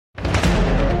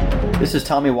This is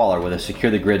Tommy Waller with a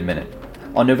Secure the Grid Minute.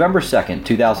 On November 2nd,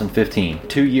 2015,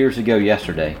 2 years ago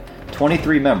yesterday,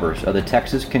 23 members of the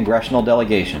Texas congressional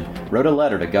delegation wrote a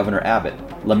letter to Governor Abbott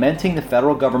lamenting the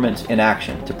federal government's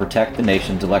inaction to protect the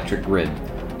nation's electric grid,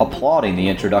 applauding the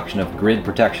introduction of grid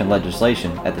protection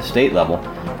legislation at the state level,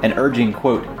 and urging,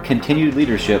 quote, continued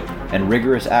leadership and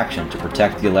rigorous action to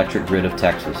protect the electric grid of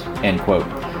Texas, end quote.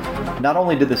 Not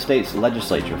only did the state's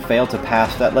legislature fail to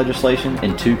pass that legislation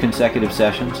in 2 consecutive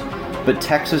sessions, but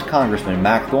Texas Congressman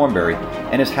Mac Thornberry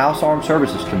and his House Armed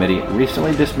Services Committee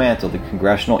recently dismantled the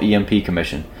Congressional EMP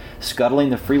Commission, scuttling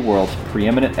the free world's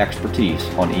preeminent expertise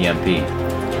on EMP.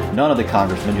 None of the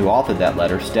congressmen who authored that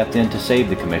letter stepped in to save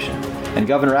the commission, and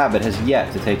Governor Abbott has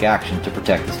yet to take action to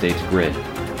protect the state's grid.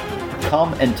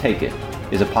 Come and take it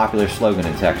is a popular slogan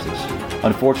in Texas.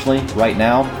 Unfortunately, right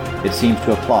now, it seems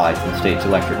to apply to the state's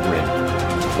electric grid.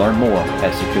 Learn more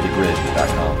at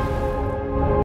securethegrid.com.